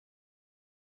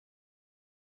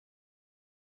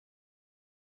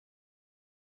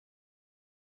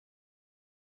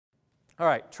All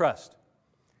right, trust.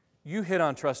 You hit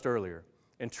on trust earlier,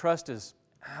 and trust is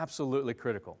absolutely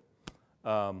critical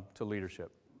to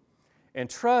leadership. And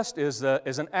trust is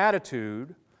an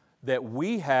attitude that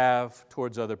we have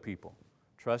towards other people.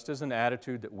 Trust is an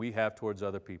attitude that we have towards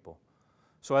other people.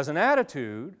 So as an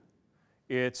attitude,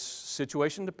 it's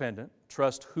situation dependent,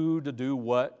 trust who to do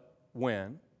what,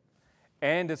 when,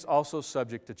 and it's also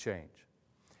subject to change.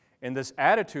 And this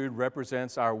attitude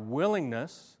represents our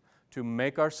willingness to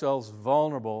make ourselves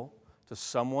vulnerable to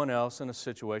someone else in a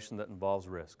situation that involves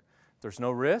risk. If there's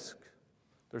no risk,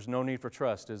 there's no need for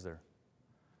trust, is there?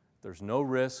 If there's no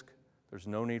risk, there's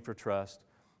no need for trust.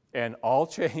 And all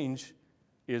change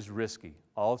is risky.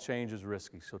 All change is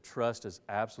risky. So trust is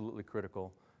absolutely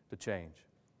critical to change.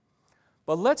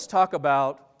 But let's talk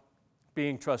about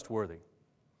being trustworthy.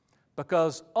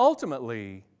 Because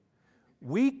ultimately,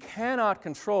 we cannot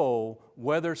control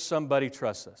whether somebody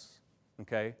trusts us,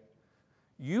 okay?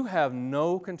 You have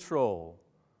no control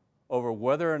over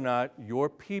whether or not your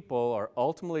people are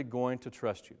ultimately going to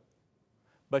trust you.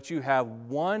 But you have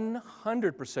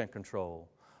 100% control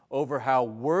over how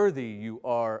worthy you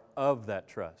are of that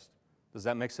trust. Does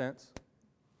that make sense?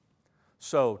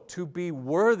 So, to be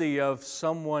worthy of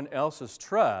someone else's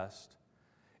trust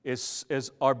is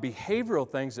our behavioral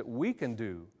things that we can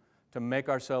do to make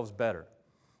ourselves better.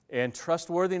 And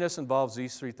trustworthiness involves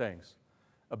these three things: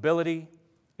 ability,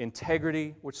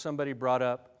 integrity, which somebody brought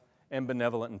up, and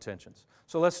benevolent intentions.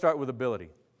 So let's start with ability.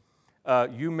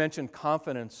 You mentioned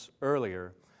confidence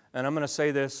earlier, and I'm going to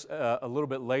say this a little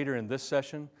bit later in this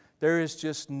session. There is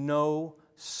just no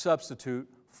substitute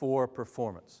for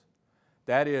performance.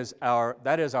 That is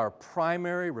our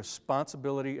primary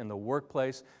responsibility in the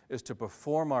workplace, is to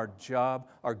perform our job,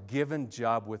 our given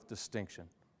job, with distinction.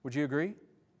 Would you agree?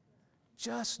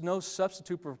 Just no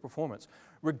substitute for performance.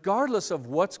 Regardless of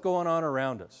what's going on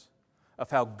around us, of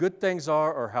how good things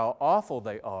are or how awful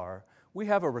they are, we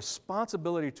have a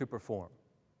responsibility to perform.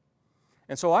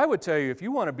 And so I would tell you, if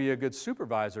you want to be a good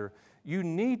supervisor, you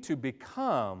need to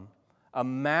become a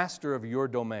master of your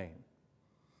domain.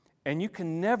 And you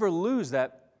can never lose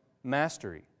that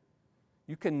mastery.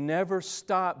 You can never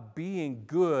stop being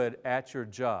good at your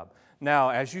job. Now,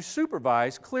 as you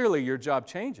supervise, clearly your job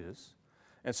changes,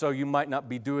 and so you might not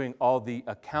be doing all the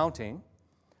accounting,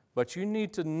 but you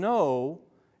need to know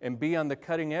and be on the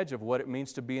cutting edge of what it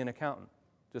means to be an accountant,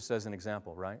 just as an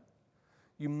example, right?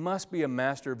 You must be a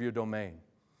master of your domain.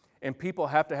 And people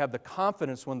have to have the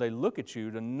confidence when they look at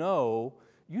you to know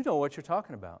you know what you're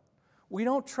talking about. We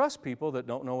don't trust people that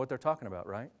don't know what they're talking about,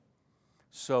 right?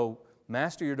 So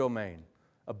master your domain.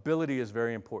 Ability is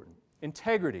very important.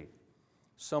 Integrity.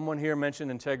 Someone here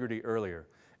mentioned integrity earlier.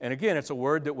 And again, it's a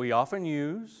word that we often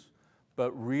use,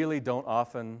 but really don't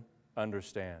often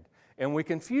understand. And we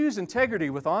confuse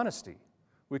integrity with honesty.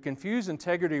 We confuse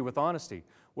integrity with honesty,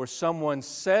 where someone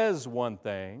says one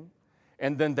thing,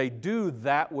 and then they do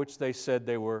that which they said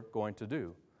they were going to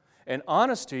do. And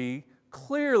honesty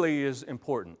clearly is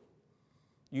important.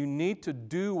 You need to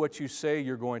do what you say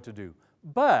you're going to do.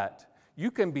 But you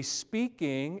can be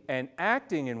speaking and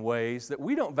acting in ways that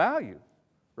we don't value,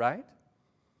 right?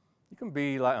 You can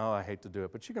be like, oh, I hate to do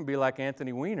it, but you can be like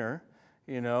Anthony Weiner,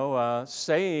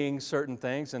 saying certain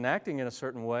things and acting in a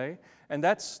certain way, and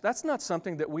that's not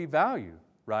something that we value,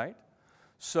 right?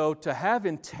 So to have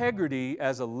integrity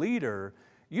as a leader,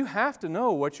 you have to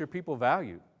know what your people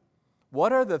value.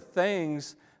 What are the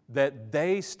things that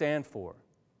they stand for?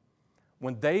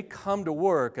 When they come to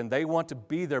work and they want to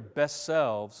be their best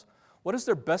selves, what does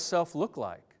their best self look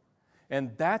like?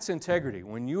 And that's integrity.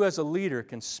 When you as a leader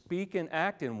can speak and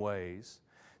act in ways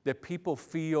that people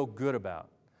feel good about.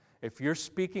 If your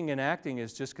speaking and acting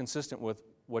is just consistent with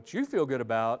what you feel good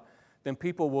about, then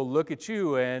people will look at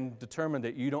you and determine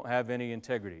that you don't have any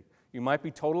integrity. You might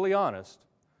be totally honest,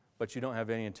 but you don't have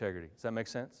any integrity. Does that make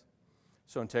sense?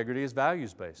 So integrity is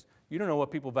values-based. You don't know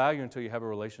what people value until you have a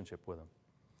relationship with them.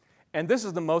 And this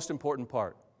is the most important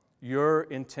part, your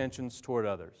intentions toward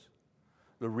others.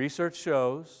 The research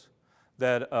shows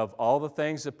that of all the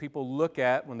things that people look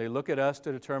at when they look at us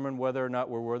to determine whether or not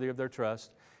we're worthy of their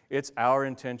trust, it's our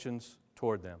intentions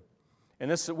toward them. And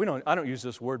this, I don't use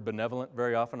this word benevolent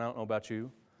very often. I don't know about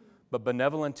you. But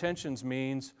benevolent intentions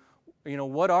means,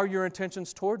 what are your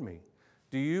intentions toward me?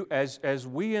 Do you, as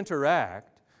we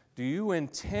interact, do you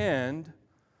intend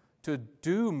to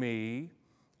do me,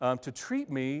 to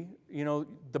treat me,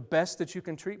 the best that you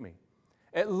can treat me?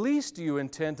 At least do you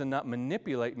intend to not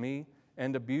manipulate me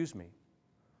and abuse me?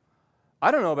 I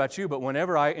don't know about you, but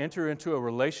whenever I enter into a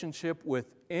relationship with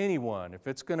anyone, if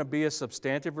it's going to be a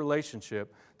substantive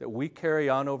relationship that we carry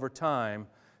on over time,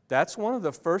 that's one of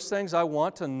the first things I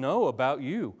want to know about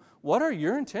you. What are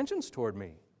your intentions toward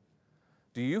me?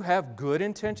 Do you have good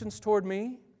intentions toward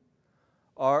me?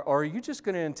 Or are you just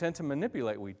going to intend to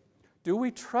manipulate? Do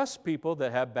we trust people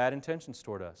that have bad intentions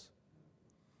toward us?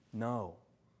 No.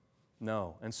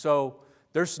 No. And so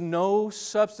there's no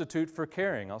substitute for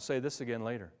caring. I'll say this again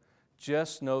later.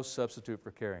 Just no substitute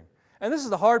for caring. And this is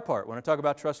the hard part when I talk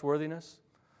about trustworthiness.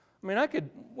 I mean,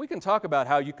 we can talk about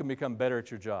how you can become better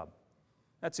at your job.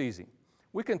 That's easy.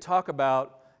 We can talk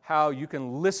about how you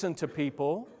can listen to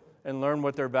people and learn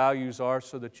what their values are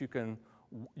so that you can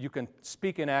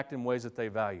speak and act in ways that they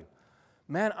value.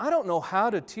 Man, I don't know how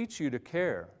to teach you to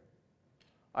care.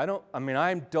 I don't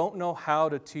know how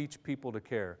to teach people to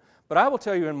care. But I will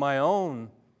tell you in my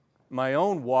own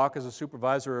walk as a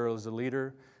supervisor or as a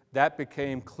leader, that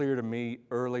became clear to me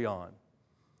early on.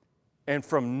 And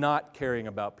from not caring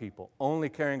about people, only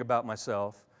caring about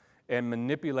myself and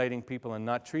manipulating people and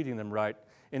not treating them right,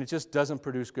 and it just doesn't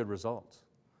produce good results.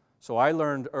 So I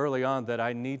learned early on that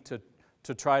I need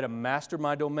to try to master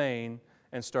my domain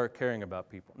and start caring about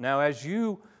people. Now, as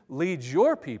you lead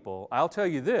your people, I'll tell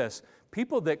you this,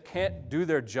 people that can't do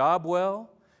their job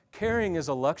well, caring is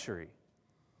a luxury.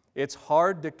 It's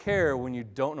hard to care when you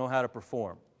don't know how to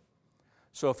perform.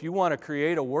 So if you want to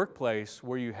create a workplace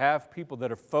where you have people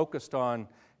that are focused on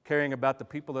caring about the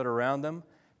people that are around them,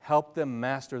 help them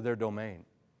master their domain.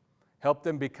 Help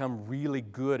them become really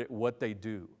good at what they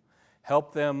do.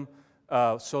 Help them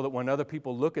so that when other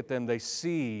people look at them, they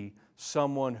see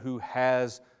someone who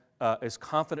is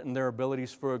confident in their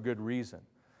abilities for a good reason.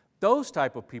 Those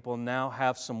type of people now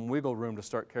have some wiggle room to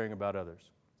start caring about others.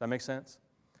 Does that make sense?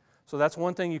 So that's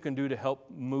one thing you can do to help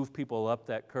move people up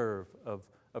that curve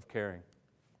of caring.